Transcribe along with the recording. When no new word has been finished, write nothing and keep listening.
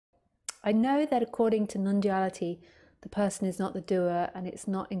I know that according to non-duality, the person is not the doer and it's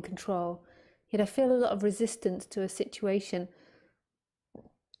not in control. Yet I feel a lot of resistance to a situation,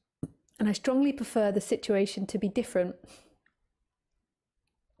 and I strongly prefer the situation to be different.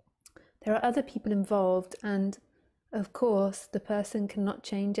 There are other people involved, and of course, the person cannot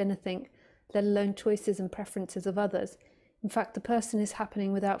change anything, let alone choices and preferences of others. In fact, the person is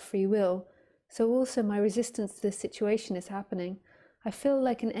happening without free will, so also my resistance to this situation is happening. I feel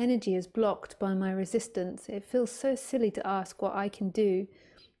like an energy is blocked by my resistance. It feels so silly to ask what I can do.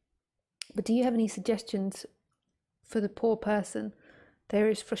 But do you have any suggestions for the poor person? There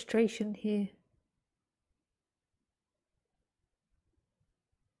is frustration here.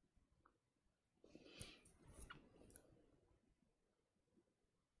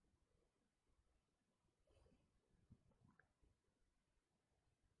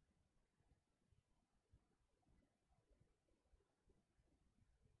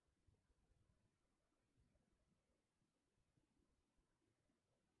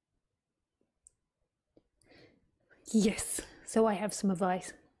 Yes, so I have some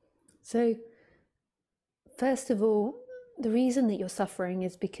advice. So, first of all, the reason that you're suffering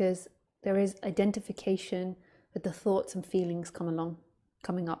is because there is identification with the thoughts and feelings coming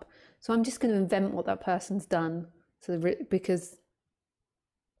up. So I'm just going to invent what that person's done, because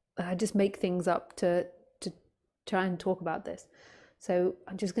I just make things up to try and talk about this. So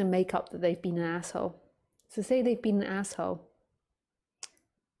I'm just going to make up that they've been an asshole. So say they've been an asshole,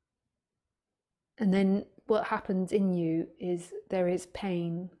 and then what happens in you is there is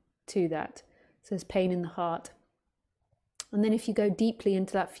pain to that. So there's pain in the heart. And then if you go deeply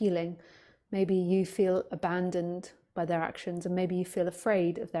into that feeling, maybe you feel abandoned by their actions, and maybe you feel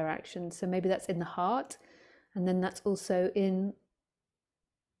afraid of their actions. So maybe that's in the heart, and then that's also in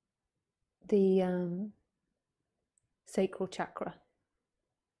the sacral chakra.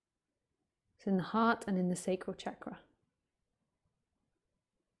 It's in the heart and in the sacral chakra.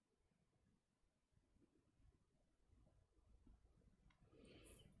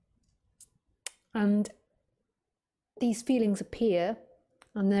 And these feelings appear,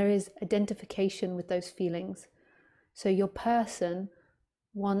 and there is identification with those feelings. So your person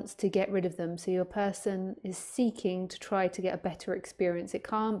wants to get rid of them. So your person is seeking to try to get a better experience. It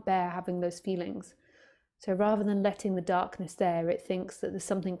can't bear having those feelings. So rather than letting the darkness there, it thinks that there's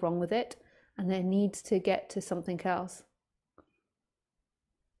something wrong with it and it needs to get to something else.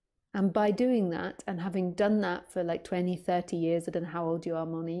 And by doing that, and having done that for like 20, 30 years, I don't know how old you are,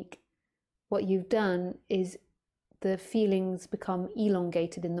 Monique, what you've done is the feelings become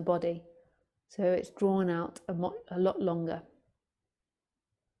elongated in the body. So it's drawn out a lot longer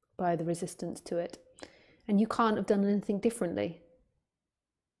by the resistance to it. And you can't have done anything differently.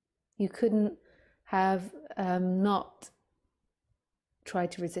 You couldn't have not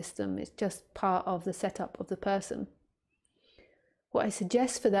tried to resist them. It's just part of the setup of the person. What I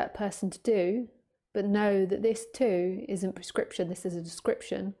suggest for that person to do, but know that this too isn't prescription, this is a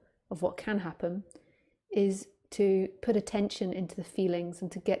description of what can happen, is to put attention into the feelings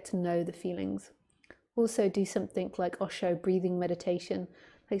and to get to know the feelings. Also do something like Osho breathing meditation,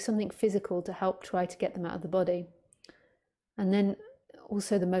 like something physical to help try to get them out of the body. And then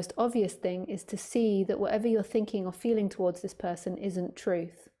also the most obvious thing is to see that whatever you're thinking or feeling towards this person isn't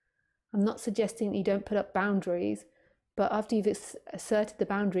truth. I'm not suggesting that you don't put up boundaries, but after you've asserted the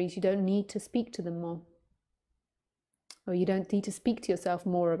boundaries, you don't need to speak to them more. Or you don't need to speak to yourself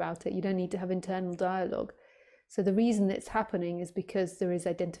more about it. You don't need to have internal dialogue. So the reason it's happening is because there is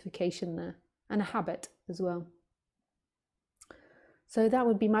identification there, and a habit as well. So that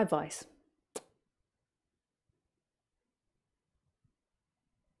would be my advice.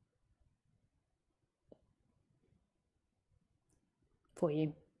 For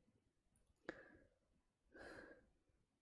you.